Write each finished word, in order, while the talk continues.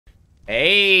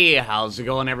Hey, how's it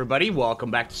going, everybody?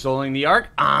 Welcome back to Soloing the Ark.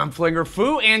 I'm Phlinger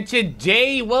Phoo, and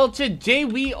today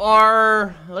we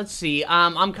are, let's see,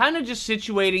 I'm kind of just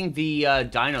situating the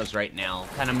dinos right now,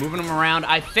 kind of moving them around.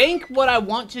 I think what I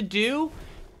want to do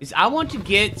is I want to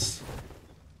get,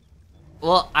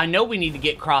 well, I know we need to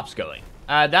get crops going.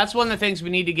 That's one of the things we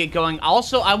need to get going.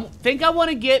 Also, I think I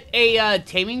want to get a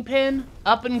taming pen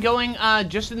up and going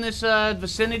just in this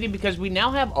vicinity because we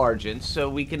now have Argents, so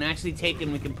we can actually take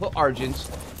and we can put Argents,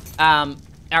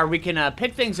 or we can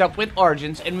pick things up with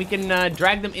Argents, and we can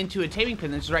drag them into a taming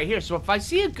pen that's right here. So if I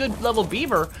see a good level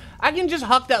beaver, I can just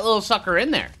huck that little sucker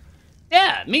in there.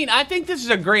 Yeah, I think this is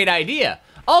a great idea.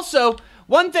 Also,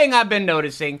 one thing I've been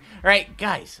noticing, right,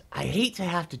 guys, I hate to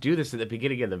have to do this at the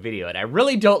beginning of the video, and I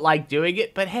really don't like doing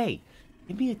it, but hey,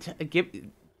 give me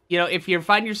you know, if you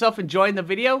find yourself enjoying the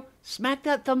video, smack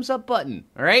that thumbs up button,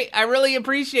 all right? I really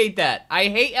appreciate that. I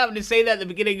hate having to say that at the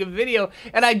beginning of the video,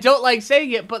 and I don't like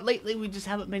saying it, but lately we just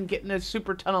haven't been getting a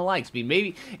super ton of likes.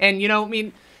 Maybe, and you know,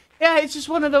 yeah, it's just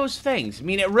one of those things.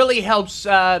 It really helps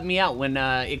me out when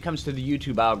it comes to the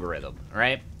YouTube algorithm, all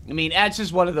right? That's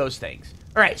just one of those things.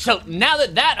 All right, so now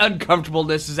that that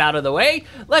uncomfortableness is out of the way,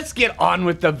 let's get on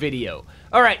with the video.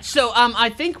 All right, so I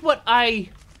think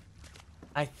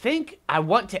I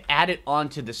want to add it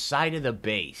onto the side of the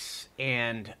base,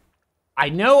 and I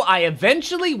know I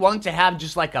eventually want to have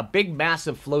just like a big,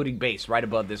 massive floating base right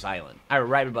above this island, or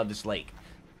right above this lake.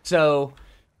 So,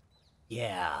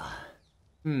 yeah.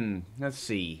 Let's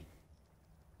see.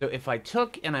 So if I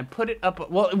took and I put it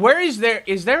up, well, is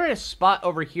there a spot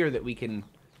over here that we can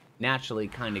naturally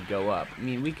kind of go up?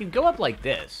 We could go up like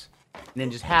this, and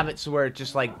then just have it so where it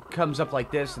just like comes up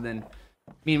like this, and then,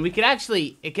 it could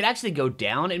actually go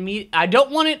down, and I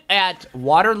don't want it at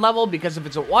water level, because if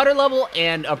it's at water level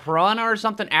and a piranha or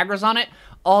something aggro's on it,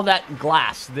 all that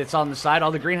glass that's on the side, all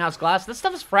the greenhouse glass, this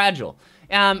stuff is fragile.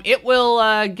 It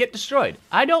will get destroyed.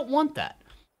 I don't want that.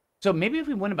 So maybe if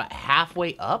we went about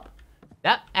halfway up,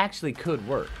 that actually could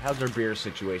work. How's our beer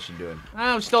situation doing?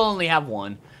 Oh, we still only have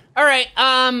one. All right,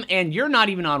 and you're not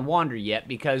even on Wander yet,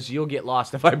 because you'll get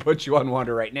lost if I put you on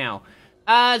Wander right now.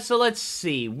 So let's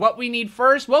see. What we need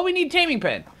first? Well, we need taming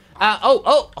pen.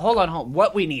 Hold on.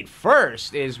 What we need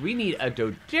first is we need a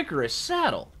Doedicurus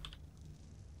saddle.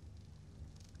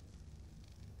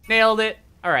 Nailed it.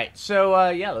 All right, so,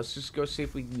 yeah, let's just go see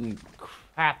if we can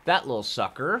craft that little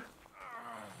sucker.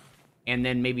 And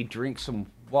then maybe drink some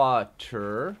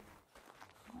water.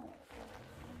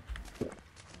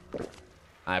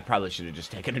 I probably should have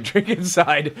just taken a drink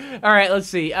inside. All right, let's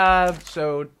see.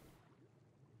 Saddles.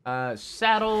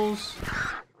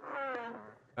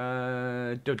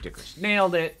 Doedicurus.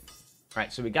 Nailed it. All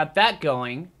right, so we got that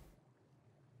going.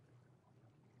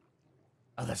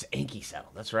 Oh, that's Anki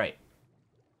saddle. That's right.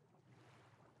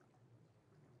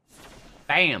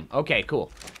 Bam. Okay,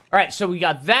 cool. All right, so we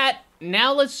got that.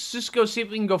 Now let's just go see if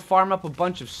we can go farm up a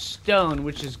bunch of stone,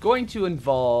 which is going to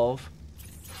involve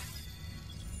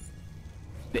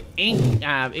the ink.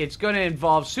 It's going to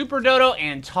involve Super Dodo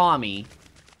and Tommy.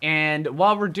 And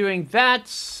while we're doing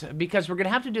that, because we're going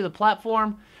to have to do the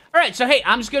platform. All right, so hey,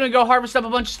 I'm just going to go harvest up a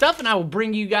bunch of stuff, and I will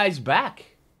bring you guys back.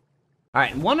 All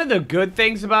right, and one of the good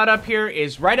things about up here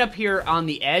is right up here on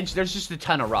the edge, there's just a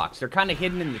ton of rocks. They're kind of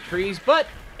hidden in the trees, but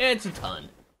it's a ton.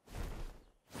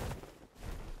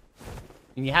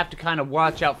 And you have to kind of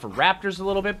watch out for raptors a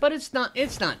little bit, but it's not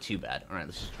too bad. All right,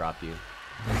 let's just drop you.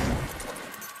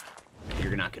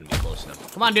 You're not going to be close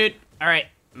enough. Come on, dude. All right,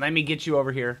 let me get you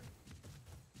over here.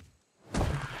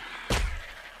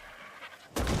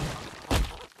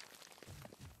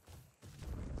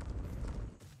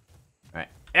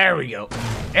 There we go.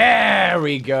 There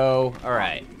we go. All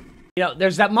right. You know,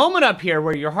 there's that moment up here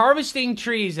where you're harvesting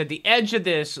trees at the edge of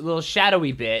this little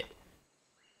shadowy bit,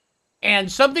 and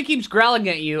something keeps growling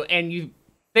at you, and you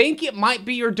think it might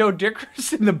be your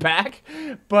Doedicurus in the back,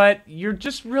 but you're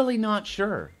just really not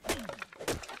sure.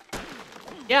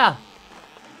 Yeah.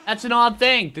 That's an odd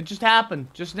thing that just happened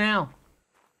just now.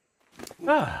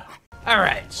 All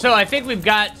right, so I think we've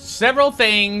got several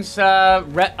things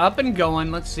up and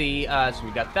going. Let's see. So we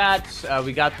got that.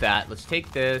 We got that. Let's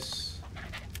take this.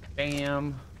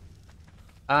 Bam.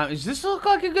 Does this look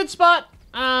like a good spot?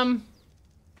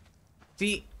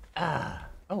 See.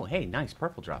 Oh, hey, nice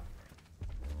purple drop.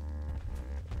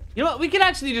 You know what? We could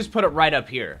actually just put it right up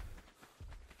here.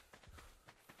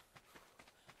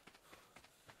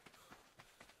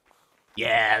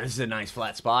 Yeah, this is a nice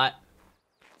flat spot.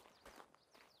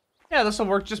 Yeah, this will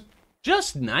work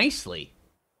just nicely.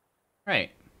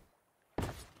 Right.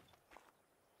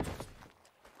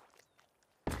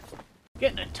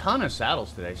 Getting a ton of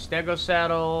saddles today. Stego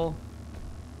saddle.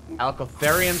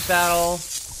 Alcotherium saddle.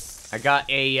 I got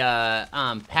a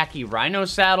Packy Rhino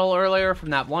saddle earlier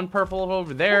from that one purple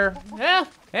over there. Yeah,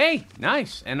 hey,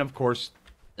 nice. And of course,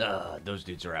 those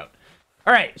dudes are out.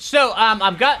 All right, so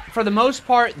I've got, for the most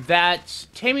part, that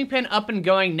taming pen up and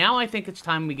going. Now I think it's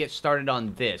time we get started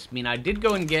on this. I mean, I did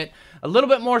go and get a little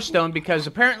bit more stone because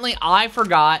apparently I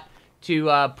forgot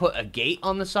to put a gate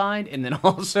on the side, and then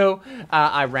also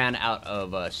I ran out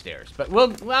of stairs. But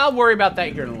I'll worry about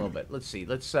that here in a little bit. Let's see.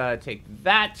 Let's take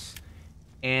that.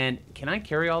 And can I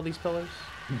carry all these pillars?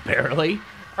 Barely.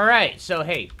 All right, so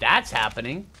hey, that's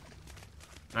happening.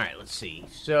 All right, let's see.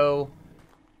 So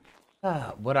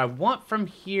what I want from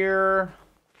here...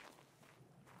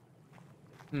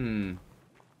 I'm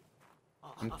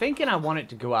thinking I want it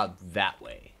to go out that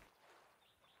way.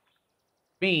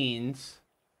 Means...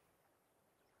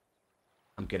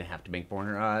 I'm gonna have to make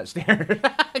more stairs.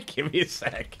 Give me a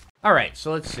sec. Alright,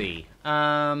 so let's see.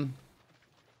 Demolish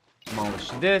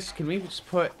this. Can we just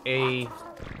put a...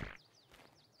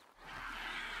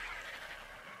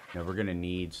 No, we're gonna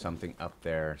need something up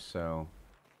there, so...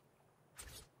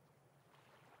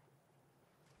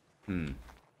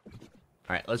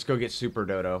 Alright, let's go get Super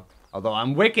Dodo. Although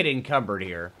I'm wicked encumbered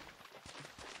here.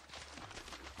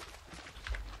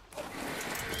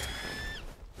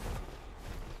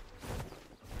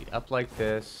 Up like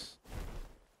this.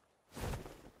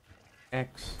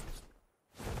 X.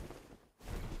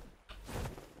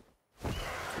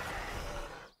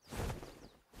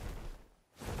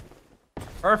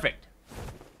 Perfect.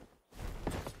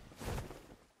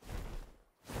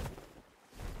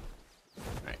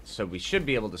 Alright, so we should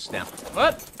be able to snap.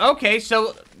 What? Okay,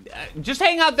 so just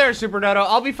hang out there, Super Dodo.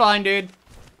 I'll be fine, dude.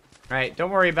 Alright,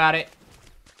 don't worry about it.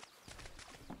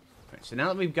 Alright, so now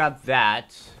that we've got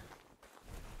that...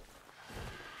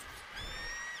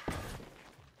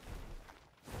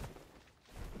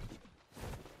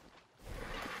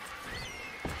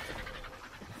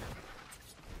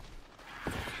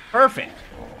 Perfect.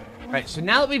 Alright, so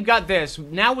now that we've got this,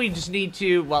 now we just need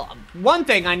to, well, one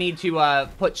thing I need to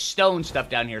put stone stuff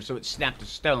down here so it's snapped to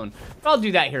stone. But I'll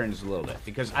do that here in just a little bit,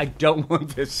 because I don't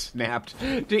want this snapped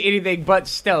to anything but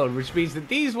stone, which means that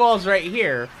these walls right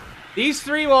here, these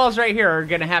 3 walls right here are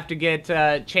going to have to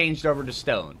get changed over to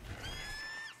stone.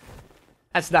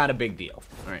 That's not a big deal.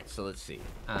 Alright, so let's see.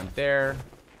 There,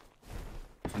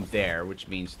 and there, which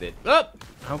means that, oh,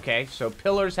 okay, so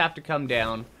pillars have to come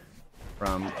down.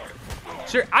 From...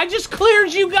 Sir, I just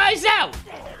cleared you guys out!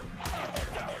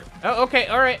 Oh, okay,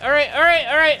 alright.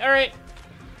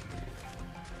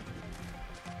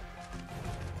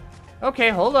 Okay,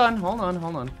 hold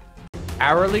on.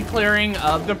 Hourly clearing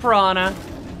of the piranha.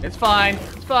 It's fine.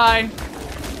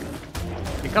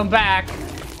 They come back.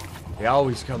 They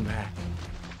always come back.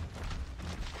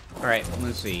 Alright,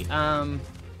 let's see.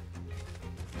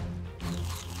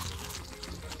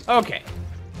 Okay.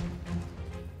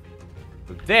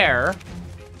 There.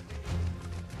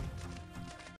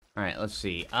 Alright, let's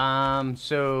see.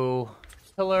 So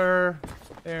pillar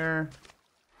there.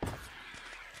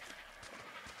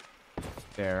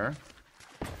 There.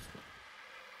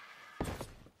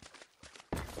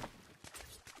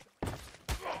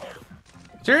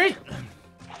 Serious?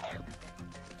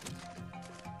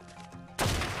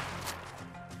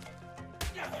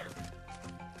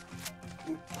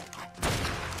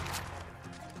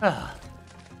 Ah.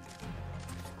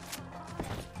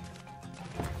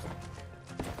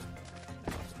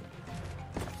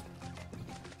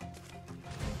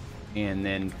 And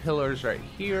then pillars right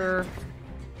here.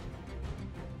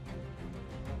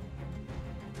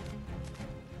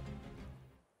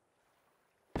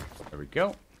 There we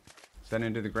go. Is that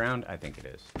into the ground? I think it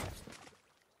is.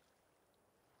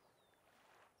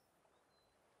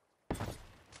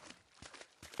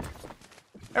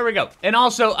 There we go. And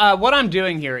also, what I'm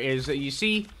doing here is, you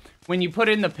see, when you put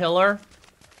in the pillar,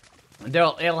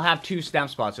 it'll have 2 snap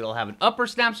spots. It'll have an upper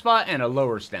snap spot and a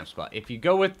lower snap spot. If you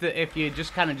go with if you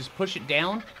just kind of just push it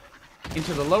down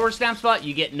into the lower snap spot,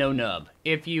 you get no nub.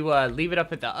 If you leave it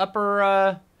up at the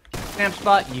upper snap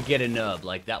spot, you get a nub,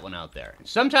 like that one out there.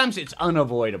 Sometimes it's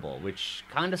unavoidable, which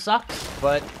kind of sucks,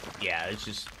 but yeah, it's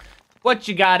just what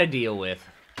you gotta deal with.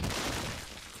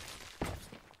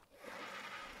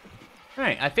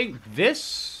 Alright, I think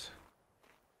this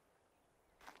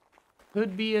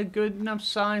could be a good enough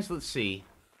size. Let's see.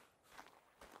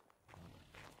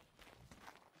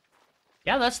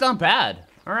 Yeah, that's not bad.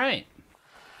 Alright.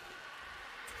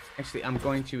 Actually, I'm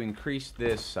going to increase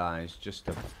this size just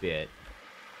a bit.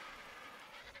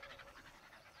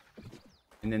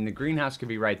 And then the greenhouse could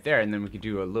be right there, and then we could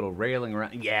do a little railing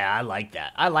around. Yeah, I like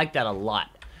that. I like that a lot.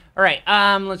 Alright,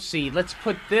 let's see. Let's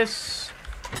put this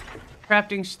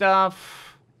crafting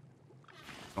stuff.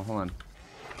 Oh, hold on.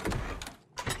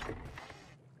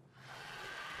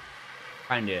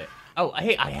 Find it. Oh,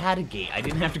 hey, I had a gate. I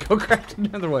didn't have to go craft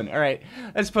another one. All right,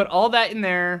 let's put all that in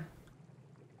there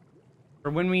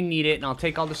for when we need it, and I'll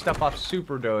take all the stuff off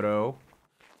Super Dodo,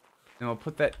 and I'll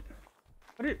put that.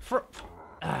 What did for?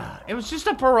 It was just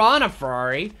a piranha,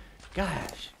 Ferrari.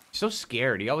 Gosh, so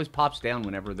scared. He always pops down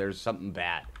whenever there's something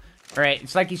bad. All right,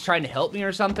 it's like he's trying to help me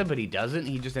or something, but he doesn't.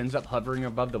 He just ends up hovering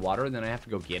above the water, and then I have to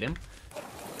go get him.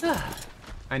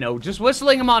 I know, just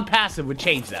whistling him on passive would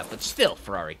change that, but still,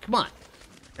 Ferrari, come on.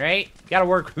 All right, gotta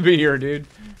work with me here, dude.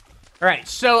 All right,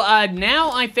 so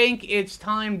now I think it's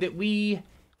time that we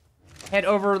head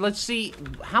over. Let's see,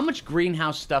 how much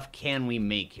greenhouse stuff can we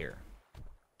make here?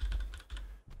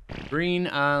 Green,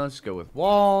 let's go with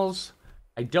walls.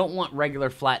 I don't want regular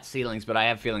flat ceilings, but I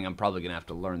have a feeling I'm probably gonna have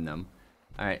to learn them.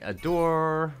 All right, a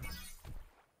door.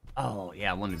 Oh,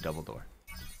 yeah, I want a double door.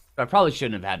 I probably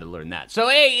shouldn't have had to learn that. So,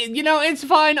 hey, you know, it's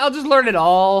fine. I'll just learn it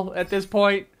all at this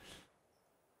point.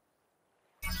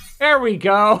 There we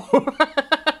go.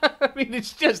 I mean,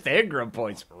 it's just Ingram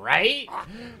points, right?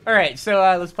 All right, so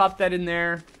let's pop that in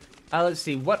there. Let's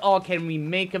see, what all can we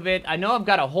make of it? I know I've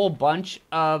got a whole bunch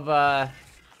of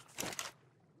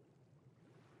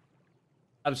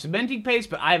cementing paste,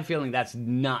 but I have a feeling that's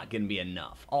not going to be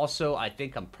enough. Also, I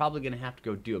think I'm probably going to have to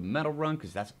go do a metal run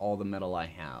because that's all the metal I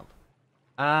have.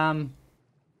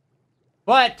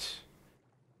 But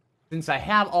since I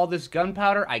have all this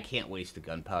gunpowder, I can't waste the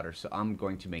gunpowder, so I'm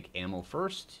going to make ammo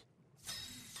first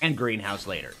and greenhouse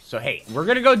later. So hey, we're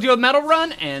going to go do a metal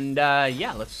run, and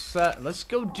yeah, let's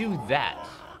go do that.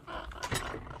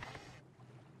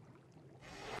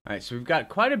 All right, so we've got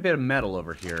quite a bit of metal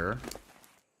over here.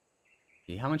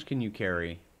 How much can you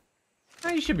carry? Oh,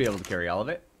 you should be able to carry all of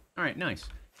it. All right, nice.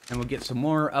 And we'll get some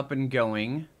more up and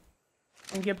going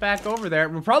and get back over there.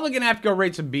 We're probably going to have to go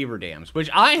raid some beaver dams, which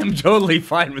I am totally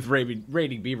fine with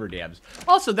raiding beaver dams.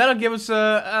 Also, that'll give us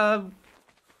a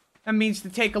means to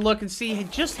take a look and see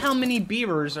just how many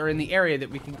beavers are in the area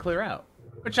that we can clear out,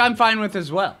 which I'm fine with as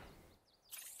well.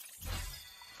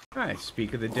 All right,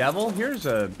 speak of the devil, here's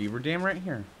a beaver dam right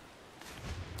here.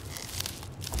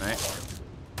 All right.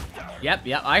 Yep,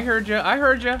 I heard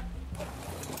you.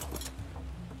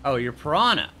 Oh, you're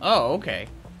piranha. Oh, okay.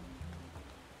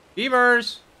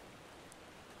 Beavers!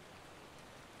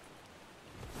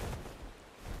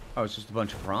 Oh, it's just a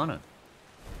bunch of piranha.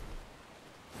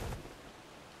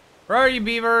 Where are you,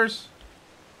 beavers?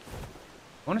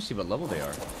 I want to see what level they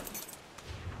are.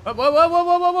 Whoa, whoa, whoa, whoa,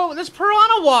 whoa, whoa, whoa! There's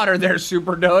piranha water there,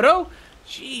 Super Dodo!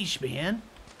 Sheesh, man.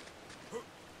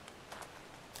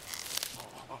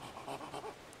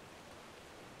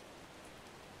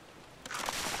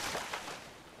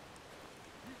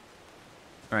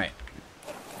 All right.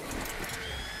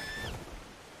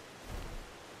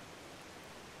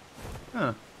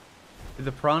 Huh. Did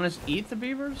the piranhas eat the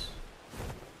beavers?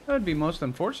 That would be most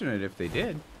unfortunate if they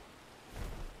did.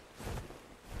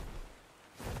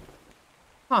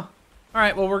 Huh.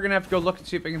 Alright, well, we're gonna have to go look and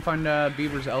see if we can find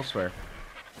beavers elsewhere.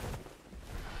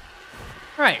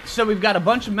 Alright, so we've got a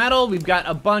bunch of metal, we've got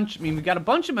a bunch of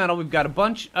metal, we've got a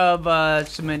bunch of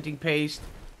cementing paste.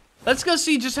 Let's go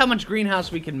see just how much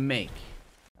greenhouse we can make.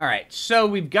 Alright, so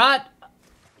we've got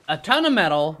a ton of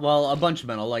metal, well, a bunch of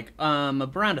metal, like, around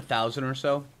 1,000 or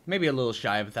so. Maybe a little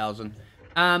shy of 1,000.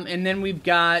 And then we've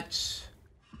got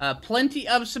plenty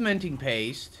of cementing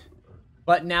paste,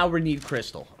 but now we need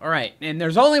crystal. Alright, and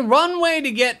there's only one way to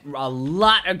get a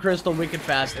lot of crystal wicked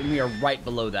fast, and we are right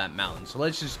below that mountain. So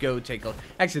let's just go take a...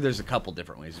 Actually, there's a couple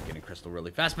different ways of getting crystal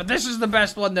really fast, but this is the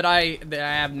best one that I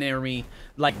have near me,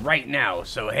 like, right now.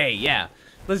 So, hey, yeah.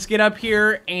 Let's get up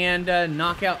here and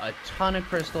knock out a ton of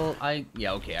crystal.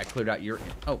 Yeah, okay, I cleared out your...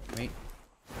 Oh, wait.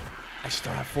 I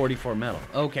still have 44 metal.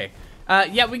 Okay.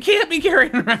 Yeah, we can't be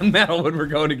carrying around metal when we're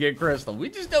going to get crystal. We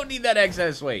just don't need that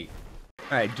excess weight.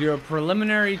 All right, do a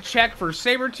preliminary check for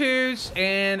saber-tooths,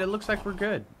 and it looks like we're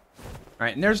good. All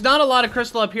right, and there's not a lot of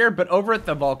crystal up here, but over at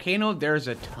the volcano, there's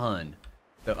a ton.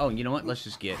 So, oh, you know what? Let's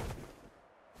just get...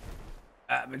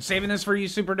 I've been saving this for you,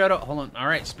 Super Dodo. Hold on. All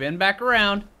right, spin back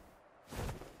around.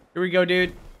 Here we go,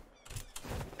 dude.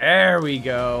 There we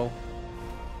go.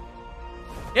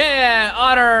 Yeah,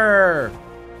 otter!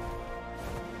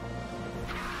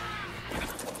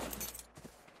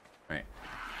 Alright.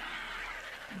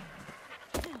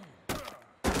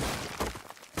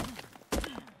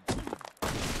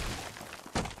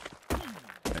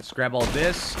 Let's grab all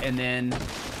this, and then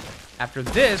after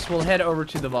this, we'll head over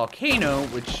to the volcano,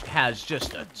 which has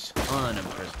just a ton of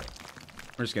crystal.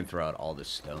 We're just going to throw out all this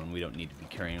stone. We don't need to be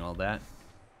carrying all that.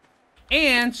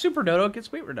 And Super Dodo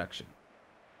gets weight reduction.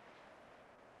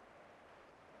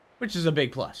 which is a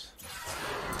big plus.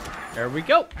 There we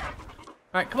go. All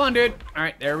right, come on, dude. All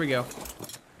right, there we go.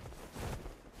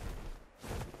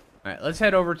 All right, let's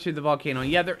head over to the volcano.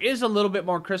 Yeah, there is a little bit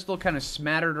more crystal kind of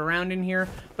smattered around in here,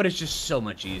 but it's just so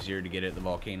much easier to get at the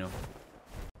volcano.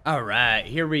 All right,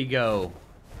 here we go. All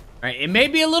right, it may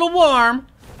be a little warm,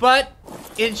 but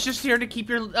it's just here to keep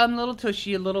your little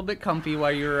tushy a little bit comfy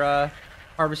while you're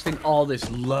harvesting all this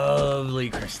lovely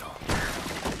crystal.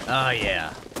 Oh,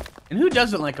 yeah. And who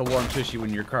doesn't like a warm tushy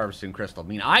when you're harvesting crystal? I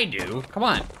mean, I do. Come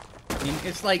on. I mean,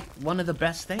 it's like one of the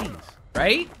best things,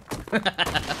 right?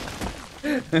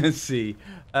 Let's see.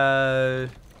 All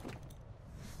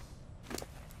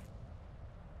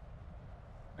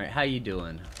right, how you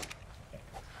doing?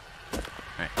 All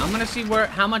right, I'm gonna see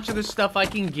how much of this stuff I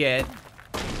can get,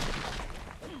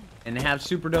 and have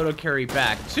Super Dodo carry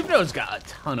back. Super Dodo's got a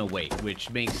ton of weight, which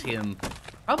makes him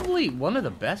probably one of the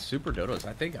best Super Dodos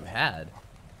I think I've had.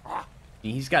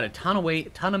 He's got a ton of weight, a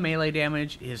ton of melee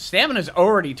damage. His stamina's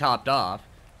already topped off.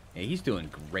 Yeah, he's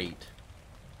doing great.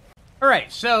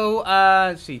 Alright, so,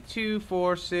 let's see, 2,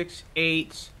 4, 6,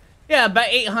 8. Yeah, about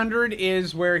 800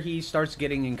 is where he starts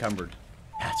getting encumbered.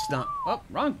 That's not... Oh,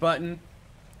 wrong button.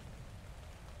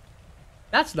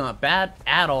 That's not bad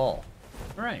at all.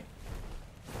 Alright.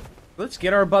 Let's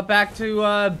get our butt back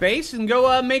to base and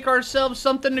go make ourselves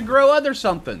something to grow other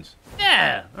somethings.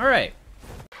 Yeah, alright.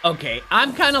 Okay,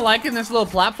 I'm kind of liking this little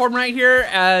platform right here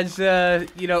as,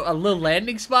 you know, a little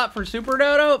landing spot for Super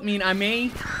Dodo. I mean, I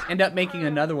may end up making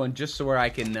another one just so where I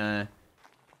can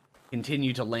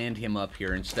continue to land him up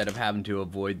here instead of having to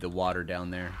avoid the water down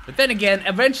there. But then again,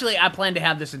 eventually I plan to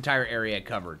have this entire area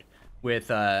covered with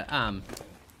a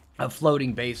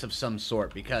floating base of some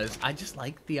sort because I just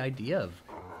like the idea of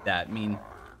that. I mean,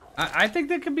 I think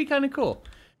that could be kind of cool.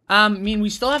 I mean,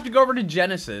 we still have to go over to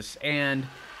Genesis, and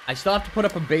I still have to put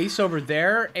up a base over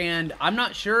there, and I'm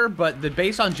not sure, but the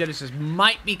base on Genesis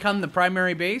might become the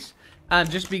primary base,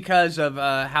 just because of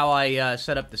how I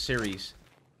set up the series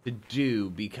to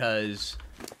do, because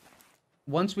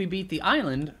once we beat the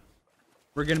island,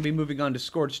 we're going to be moving on to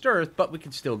Scorched Earth, but we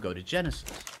can still go to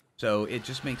Genesis. So it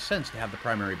just makes sense to have the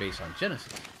primary base on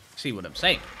Genesis. See what I'm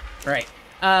saying? All right,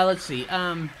 let's see.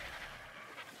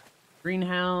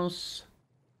 Greenhouse...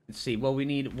 Let's see, well, we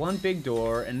need one big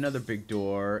door, another big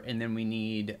door, and then we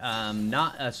need,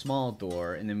 not a small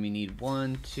door, and then we need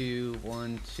 1, 2,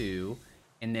 1, 2,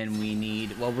 and then we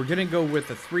need, well, we're gonna go with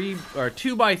a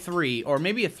 2 by 3, or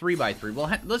maybe a 3 by 3.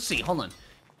 Well, let's see, hold on.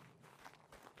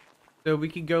 So we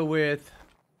could go with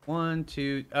 1,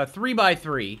 2, 3 by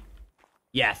 3.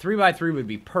 Yeah, 3 by 3 would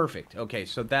be perfect. Okay,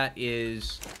 so that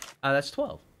is, that's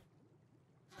 12.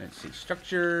 Let's see,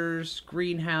 structures,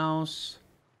 greenhouse...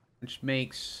 which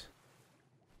makes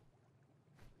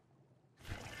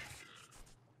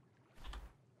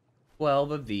 12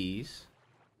 of these.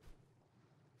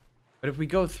 But if we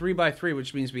go 3 by 3,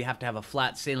 which means we have to have a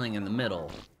flat ceiling in the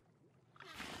middle.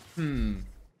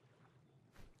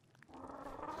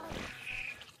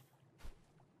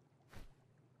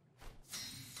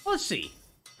 Let's see.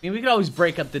 I mean, we could always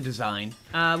break up the design.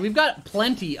 We've got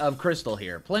plenty of crystal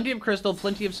here. Plenty of crystal,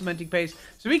 plenty of cementing paste.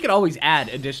 So we could always add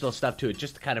additional stuff to it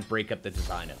just to kind of break up the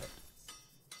design of it.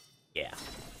 Yeah.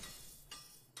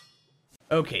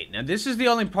 Okay, now this is the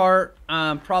only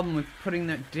problem with putting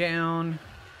that down.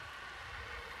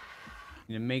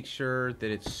 You need to make sure that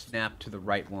it's snapped to the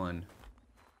right one.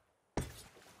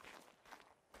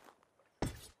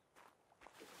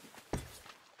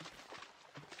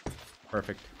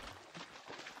 Perfect.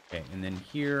 Okay, and then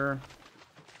here.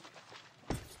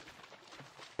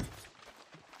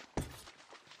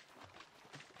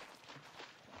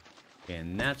 Okay,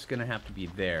 and that's gonna have to be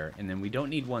there, and then we don't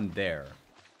need one there.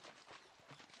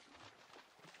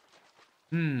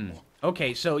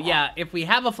 Okay, so yeah, if we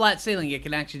have a flat ceiling, it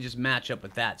can actually just match up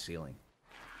with that ceiling.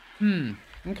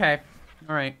 Okay,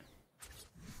 alright.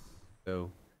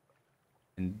 So,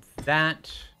 and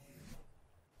that...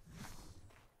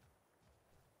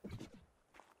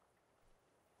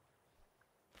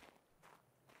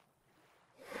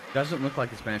 doesn't look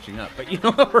like it's matching up, but you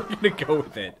know what? We're gonna go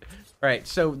with it. All right,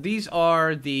 so these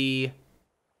are the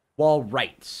wall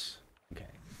rights. Okay.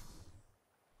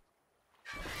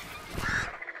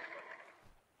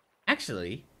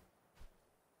 Actually,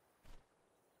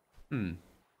 nah.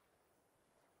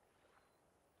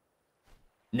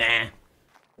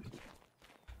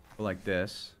 Go like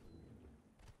this.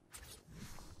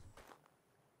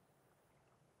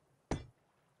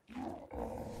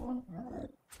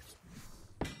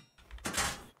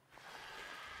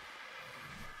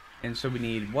 And so we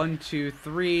need 1, 2,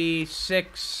 3,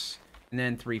 6, and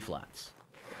then 3 flats.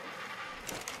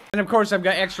 And of course, I've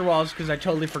got extra walls because I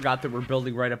totally forgot that we're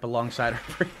building right up alongside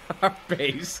our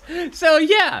base. So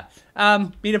yeah, I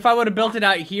mean, if I would have built it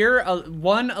out here, a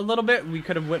little bit, we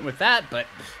could have went with that. But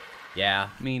yeah,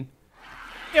 I mean,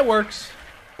 it works.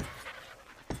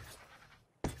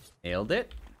 Nailed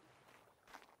it.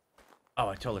 Oh,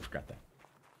 I totally forgot that.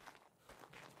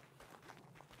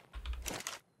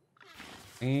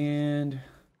 And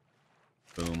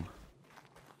boom.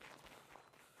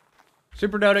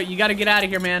 Super Dodo, you gotta get out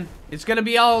of here, man. It's gonna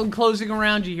be all closing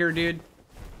around you here, dude.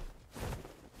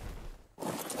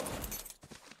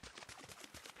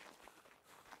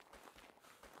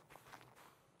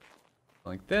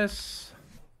 Like this.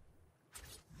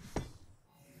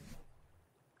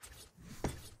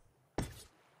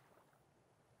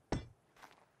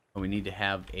 Oh, we need to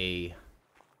have a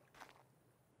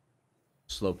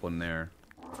slope one there.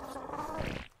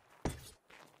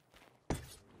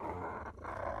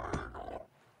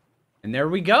 And there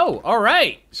we go. All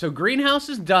right. So greenhouse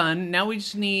is done. Now we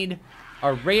just need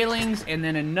our railings and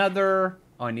then another...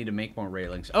 Oh, I need to make more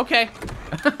railings. Okay.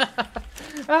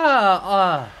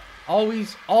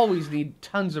 Always need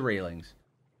tons of railings.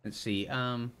 Let's see.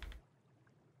 Let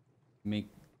me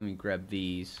grab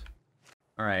these.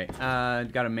 All right.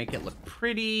 Got to make it look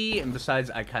pretty. And besides,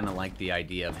 I kind of like the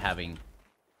idea of having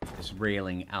this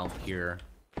railing out here.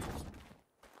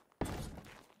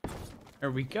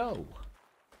 There we go.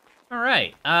 All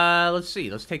right, let's see.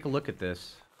 Let's take a look at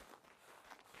this.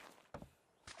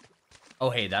 Oh,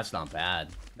 hey, that's not bad.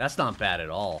 That's not bad at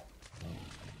all.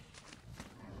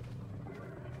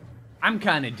 I'm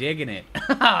kind of digging it.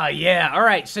 Yeah, all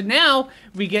right. So now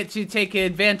we get to take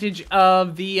advantage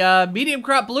of the medium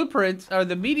crop blueprints, or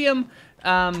the medium,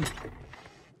 there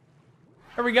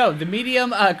we go. The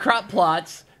medium crop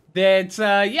plots that,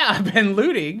 yeah, I've been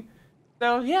looting.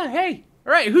 So, yeah, hey.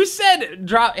 All right, who said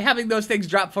having those things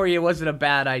drop for you wasn't a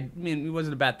bad it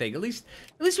wasn't a bad thing. At least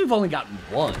we've only gotten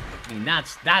one. I mean,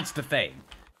 that's the thing.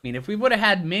 I mean, if we would have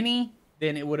had many,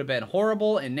 then it would have been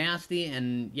horrible and nasty,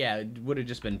 and yeah, it would have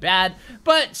just been bad.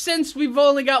 But since we've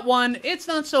only got one, it's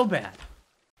not so bad.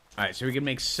 All right, so we can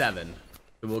make 7.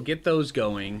 So we'll get those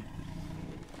going,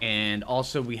 and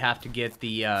also we have to get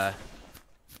the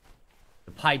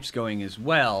pipes going as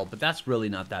well. But that's really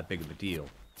not that big of a deal.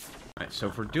 Alright, so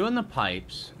if we're doing the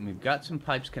pipes, and we've got some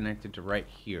pipes connected to right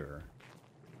here,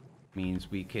 means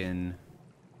we can...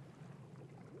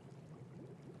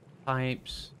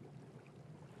 Pipes...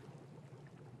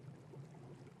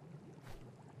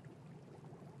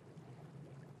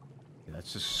 Okay,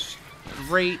 that's just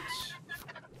straight.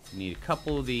 We need a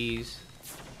couple of these.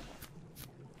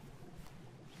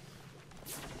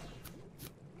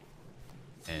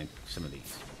 And some of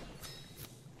these.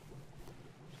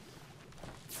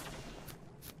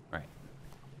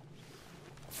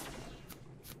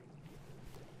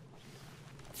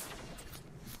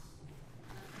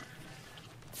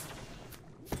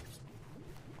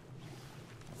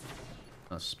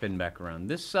 I'll spin back around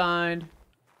this side.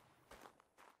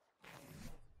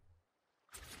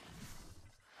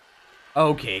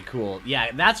 Okay, cool.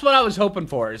 Yeah, that's what I was hoping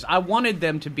for, is I wanted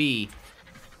them to be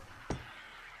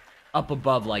up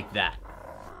above like that.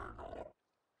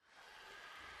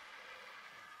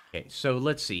 Okay, so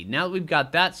let's see. Now that we've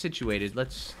got that situated,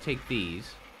 let's take these.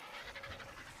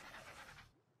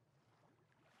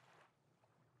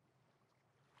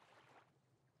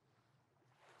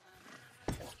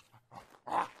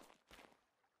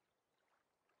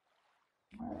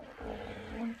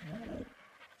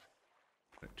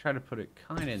 Try to put it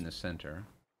kind of in the center.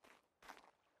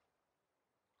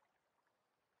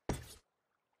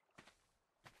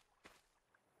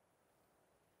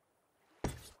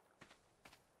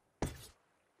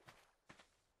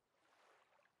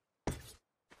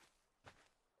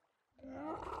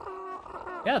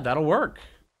 Yeah, that'll work.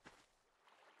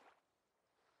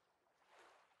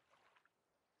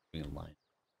 Line.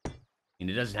 And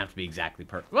it doesn't have to be exactly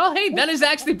perfect. Well, hey, that is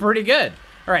actually pretty good.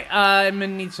 All right, I'm gonna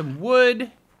need some wood.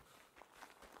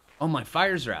 Oh, my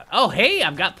fires are out. Oh, hey,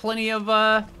 I've got plenty of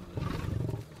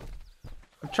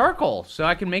charcoal, so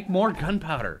I can make more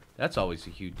gunpowder. That's always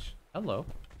a huge... Hello.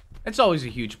 That's always a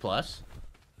huge plus.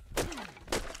 All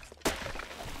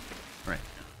right.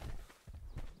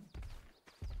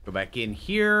 Go back in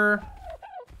here.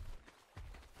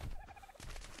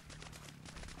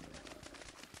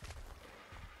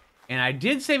 And I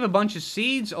did save a bunch of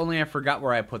seeds, only I forgot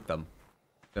where I put them.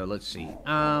 So let's see.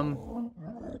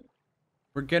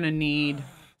 We're gonna need...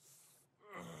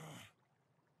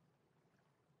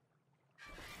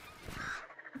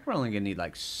 We're only gonna need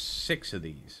like 6 of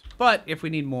these. But if we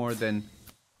need more, then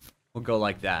we'll go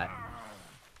like that.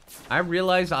 I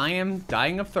realize I am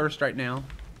dying of thirst right now.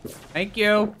 Thank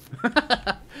you.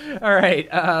 All right,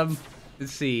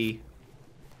 let's see.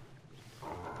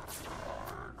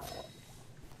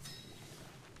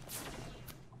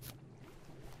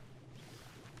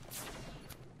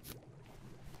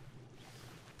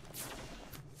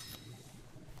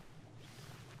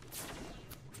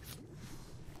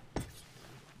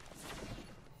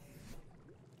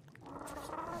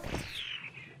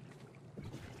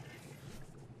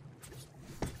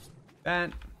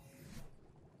 That.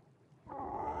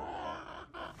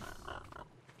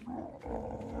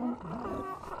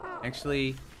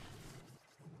 Actually,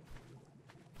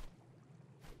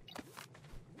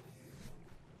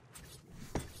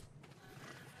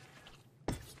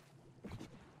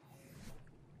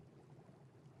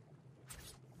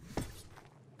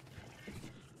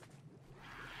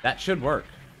 that should work.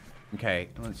 Okay,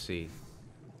 let's see.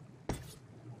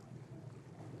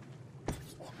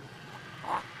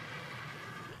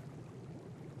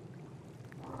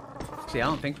 See, I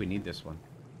don't think we need this one.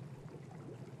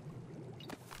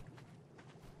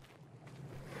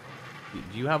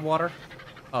 Do you have water?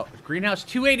 Oh, greenhouse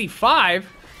 285?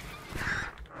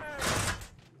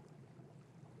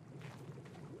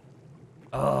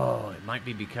 Oh, it might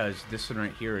be because this one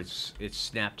right here it's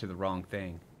snapped to the wrong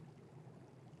thing.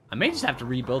 I may just have to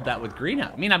rebuild that with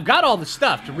greenhouse. I mean, I've got all the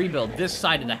stuff to rebuild this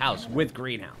side of the house with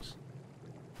greenhouse.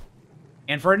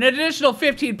 And for an additional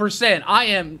 15%,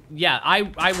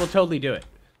 I will totally do it.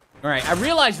 All right, I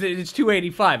realize that it's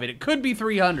 285, and it could be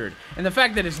 300. And the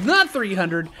fact that it's not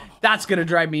 300, that's going to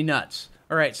drive me nuts.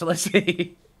 All right, so let's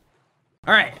see.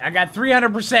 All right, I got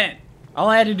 300%. All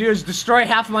I had to do is destroy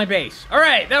half of my base. All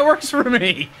right, that works for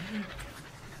me.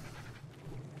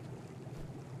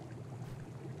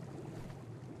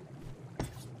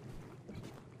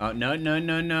 Oh, no, no,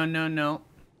 no, no, no, no.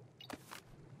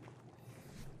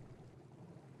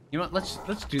 You know what?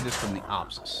 Let's do this from the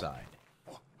opposite side.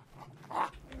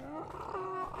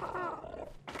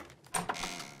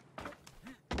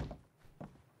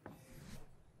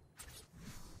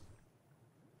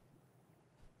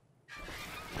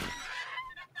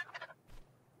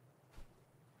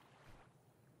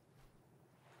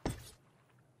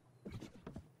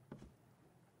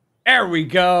 There we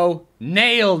go.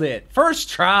 Nailed it. First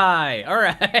try. All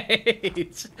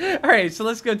right. All right, so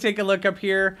let's go take a look up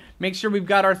here. Make sure we've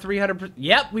got our 300%.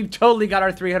 Yep, we've totally got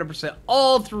our 300%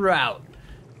 all throughout.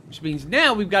 Which means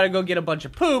now we've got to go get a bunch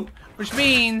of poop. Which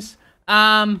means,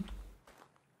 yeah,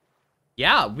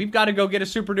 we've got to go get a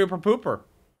super duper pooper. All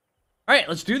right,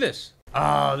 let's do this.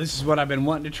 Oh, this is what I've been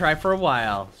wanting to try for a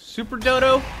while. Super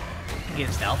Dodo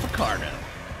against Alpha Cardo.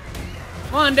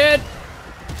 Come on, dude.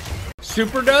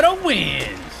 Super Dodo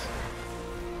wins.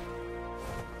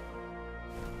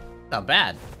 Not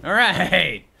bad. All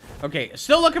right. Okay,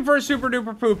 still looking for a super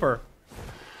duper pooper.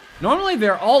 Normally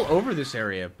they're all over this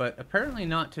area, but apparently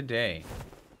not today.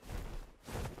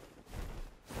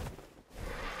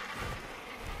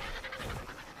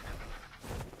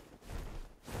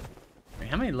 Wait,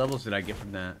 how many levels did I get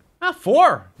from that? Ah,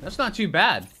 4. That's not too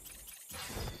bad.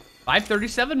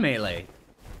 537 melee.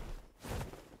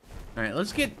 All right,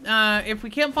 let's get, if we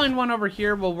can't find one over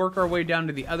here, we'll work our way down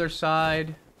to the other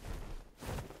side.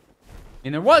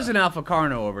 And there was an Alpha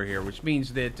Carno over here, which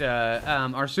means that,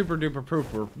 our super duper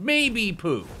pooper may be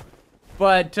poop.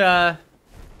 But, I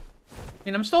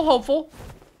mean, I'm still hopeful.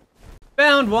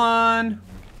 Found one.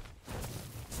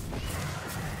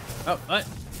 Oh, what?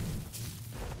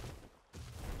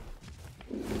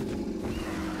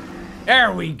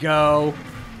 There we go.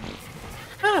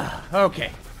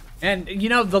 Okay. And, you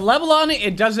know, the level on it,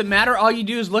 it doesn't matter. All you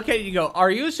do is look at it, you go,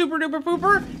 are you a super duper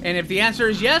pooper? And if the answer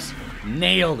is yes,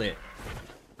 nailed it.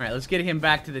 All right, let's get him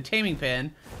back to the taming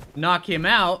pen, knock him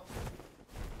out,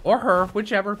 or her,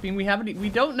 whichever. I mean, we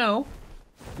don't know.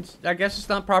 I guess it's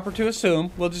not proper to assume.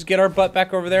 We'll just get our butt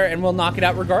back over there and we'll knock it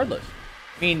out regardless.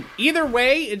 I mean, either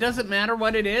way, it doesn't matter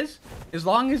what it is. As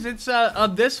long as it's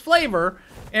of this flavor,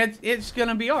 it's going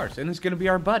to be ours, and it's going to be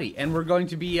our buddy. And we're going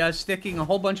to be sticking a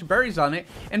whole bunch of berries on it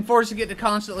and forcing it to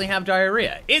constantly have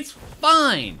diarrhea. It's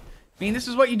fine. I mean, this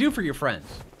is what you do for your friends,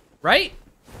 right?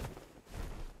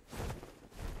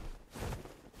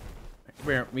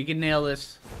 We can nail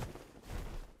this.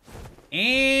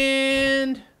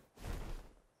 And...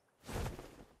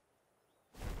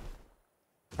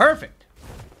 perfect.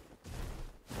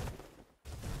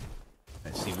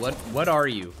 Let's see, what are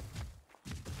you?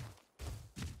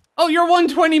 Oh, you're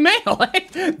 120 male.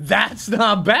 That's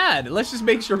not bad. Let's just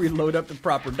make sure we load up the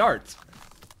proper darts.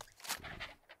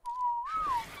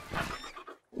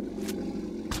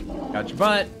 Got your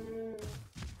butt.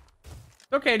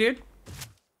 Okay, dude.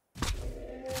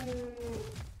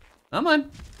 Come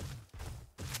on.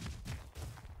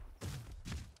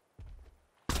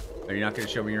 Are you not going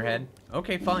to show me your head?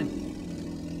 Okay, fine.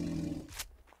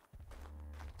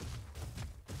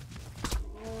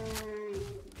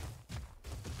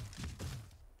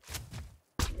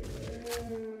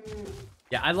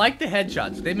 Yeah, I like the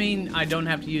headshots. They mean I don't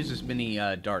have to use as many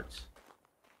darts.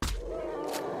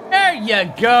 There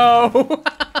you go!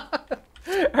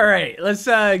 Alright, let's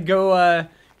go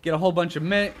get a whole bunch of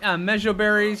mejo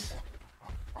berries.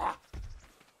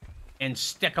 And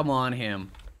stick them on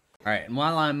him. Alright, and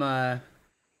while I'm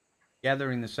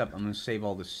gathering this up, I'm going to save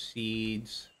all the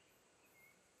seeds.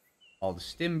 All the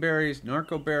stem berries,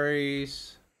 narco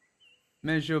berries,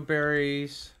 mejo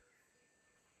berries.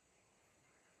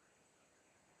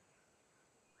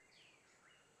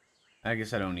 I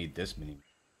guess I don't need this many.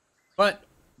 But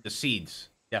the seeds,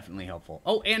 definitely helpful.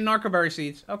 Oh, and narcoberry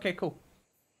seeds. Okay, cool.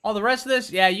 All the rest of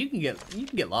this, yeah, you can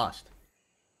get lost.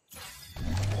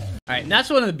 Alright, and that's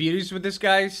one of the beauties with this,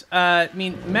 guys. I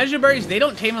mean, mejo berries, they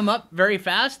don't tame them up very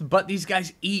fast, but these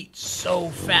guys eat so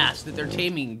fast that their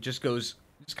taming just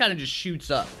kind of just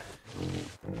shoots up.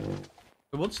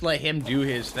 So we'll just let him do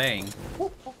his thing.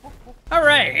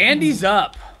 Alright, Andy's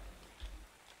up.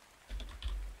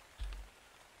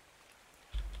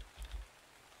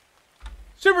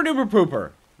 Super duper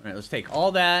pooper. Alright, let's take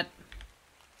all that.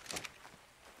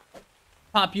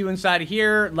 Pop you inside of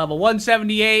here. Level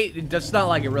 178. It's not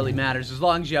like it really matters. As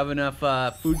long as you have enough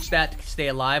food stat to stay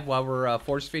alive while we're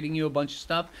force feeding you a bunch of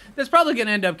stuff. That's probably going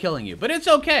to end up killing you. But it's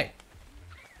okay.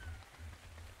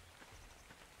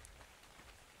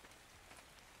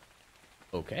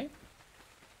 Okay.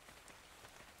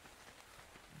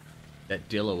 That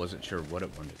Dilla wasn't sure what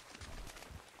it wanted.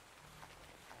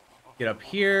 Get up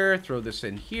here, throw this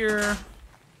in here.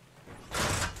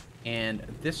 And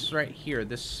this right here,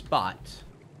 this spot.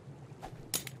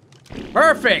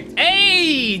 Perfect!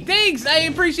 Hey! Thanks! I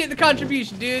appreciate the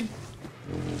contribution, dude.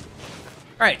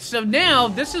 Alright, so now,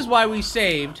 this is why we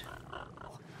saved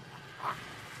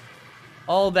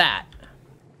all that.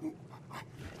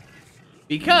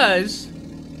 Because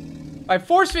by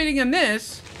force feeding him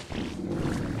this,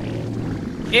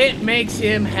 it makes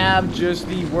him have just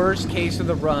the worst case of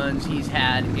the runs he's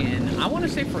had in, I want to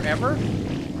say, forever.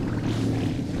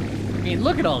 I mean,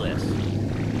 look at all this.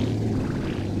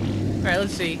 Alright,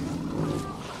 let's see.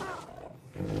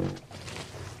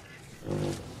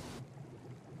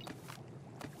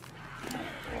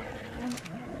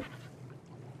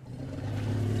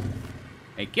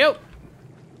 Thank you.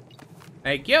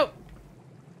 Thank you.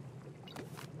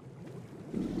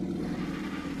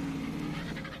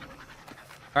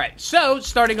 Alright, so,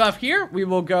 starting off here, we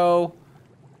will go,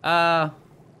 see,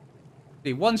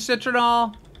 1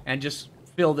 citronal, and just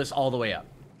fill this all the way up.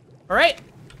 Alright,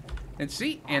 let's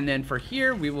see, and then for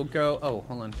here, we will go, oh,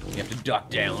 hold on, you have to duck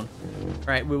down.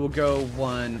 Alright, we will go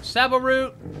 1 sabo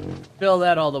root, fill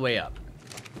that all the way up.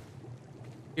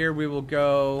 Here we will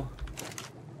go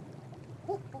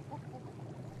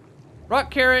rock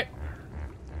carrot,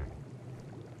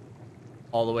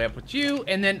 all the way up with you,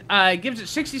 and then it gives it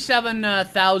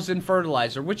 67,000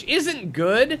 fertilizer, which isn't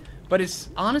good, but it's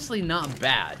honestly not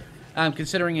bad,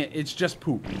 considering it's just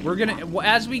poop. We're gonna,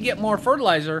 as we get more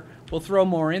fertilizer, we'll throw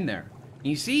more in there.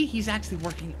 You see, he's actually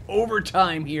working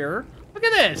overtime here. Look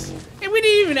at this, and we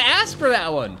didn't even ask for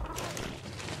that one.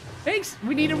 Thanks,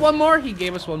 we needed 1 more, he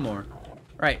gave us 1 more. All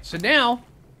right, so now,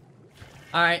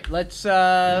 all right, let's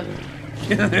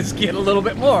let's get a little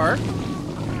bit more.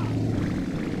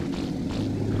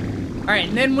 Alright,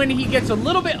 and then when he gets a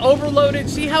little bit overloaded,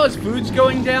 see how his food's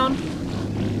going down?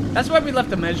 That's why we left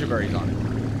the measure berries on it.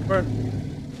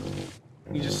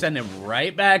 You just send him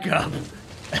right back up.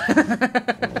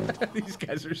 These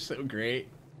guys are so great.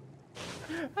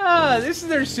 Ah, this is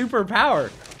their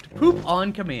superpower. Poop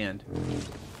on command.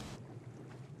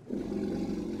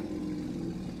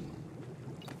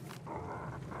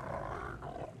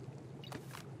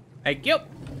 Thank you.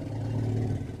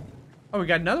 Oh, we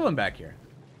got another one back here.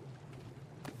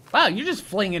 Wow, you're just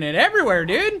flinging it everywhere,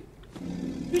 dude.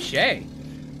 Touche.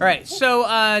 Alright, so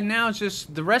now it's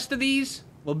just the rest of these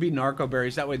will be narco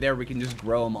berries. That way there we can just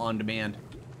grow them on demand.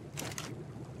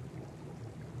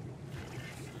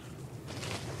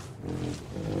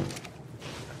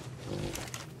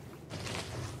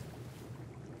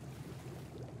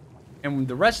 And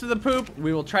the rest of the poop,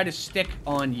 we will try to stick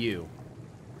on you.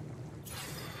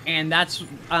 And that's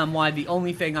why the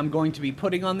only thing I'm going to be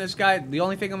putting on this guy, the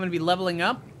only thing I'm going to be leveling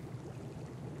up,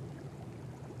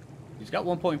 he's got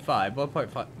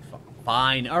 1.5,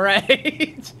 fine,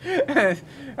 alright.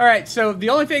 Alright, so the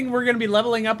only thing we're going to be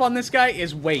leveling up on this guy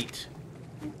is weight.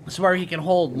 That's where he can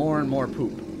hold more and more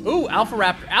poop. Ooh, Alpha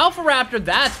Raptor. Alpha Raptor,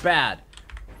 that's bad.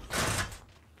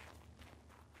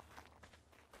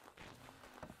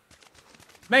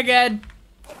 Megad!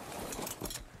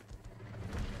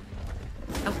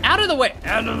 Out of the way!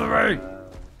 Out of the way!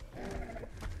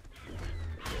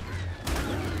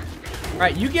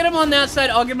 Alright, you get him on that side,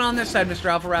 I'll get him on this side, Mr.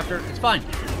 Alpha Raptor. It's fine.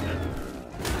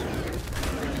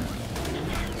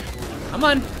 Come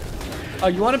on. Oh,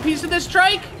 you want a piece of this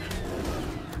trike?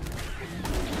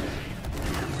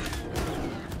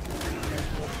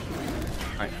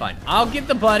 Alright, fine. I'll get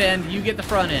the butt end, you get the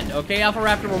front end. Okay, Alpha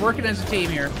Raptor, we're working as a team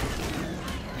here.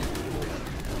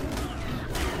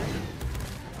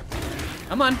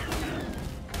 Come on.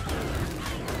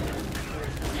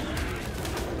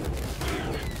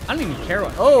 I don't even care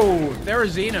what. Oh,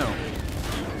 Therizino.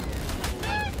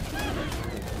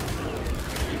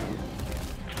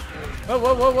 Whoa,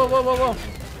 whoa, whoa, whoa, whoa, whoa, whoa.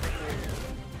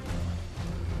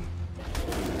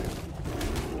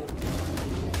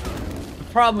 The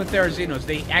problem with Therizino is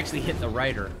they actually hit the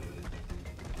rider.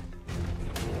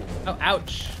 Oh,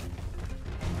 ouch.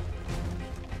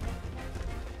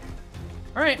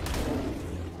 All right.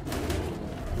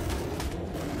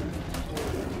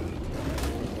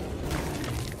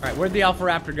 All right, where'd the Alpha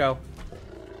Raptor go?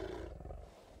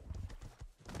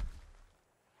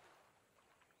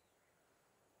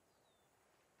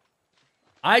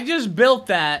 I just built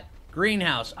that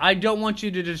greenhouse. I don't want you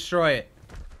to destroy it.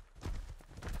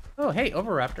 Oh, hey,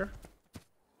 Oviraptor.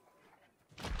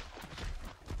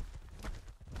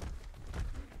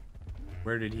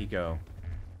 Where did he go?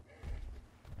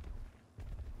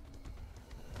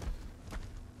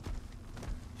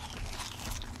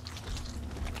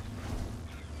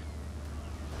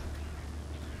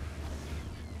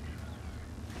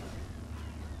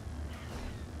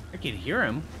 I can hear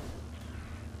him.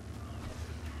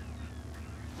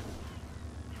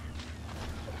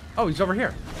 Oh, he's over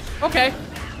here. Okay.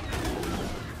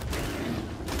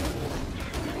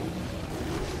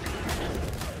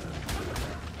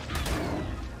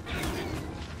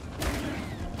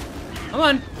 Come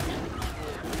on.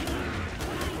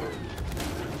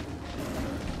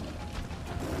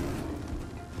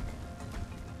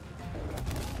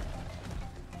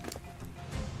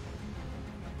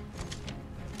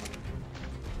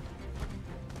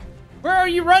 Where are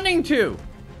you running to?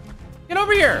 Get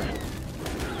over here.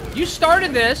 You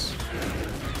started this.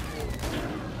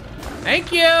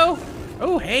 Thank you.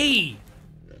 Oh, hey.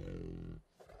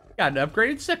 Got an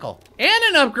upgraded sickle.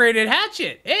 And an upgraded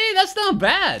hatchet. Hey, that's not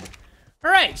bad.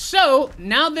 All right, so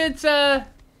now that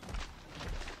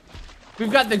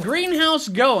we've got the greenhouse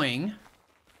going,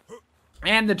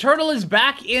 and the turtle is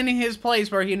back in his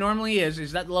place where he normally is.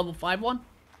 Is that the level 5 one?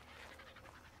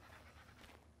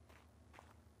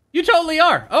 You totally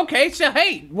are. Okay, so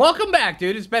hey, welcome back,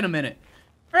 dude. It's been a minute.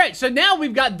 All right, so now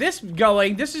we've got this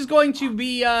going. This is going to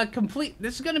be complete.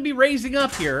 This is going to be raising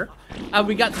up here.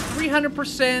 We got the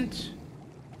 300%.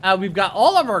 We've got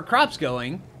all of our crops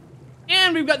going.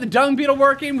 And we've got the dung beetle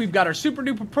working. We've got our super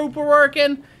duper pooper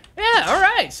working. Yeah, all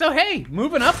right. So, hey,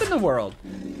 moving up in the world.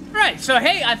 All right, so,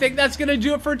 hey, I think that's going to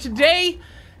do it for today.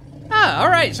 All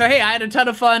right, so, hey, I had a ton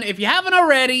of fun. If you haven't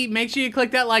already, make sure you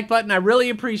click that like button. I really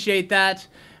appreciate that.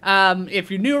 If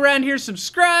you're new around here,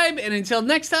 subscribe. And until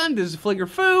next time, this is Phlinger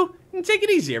Phoo. And take it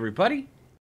easy, everybody.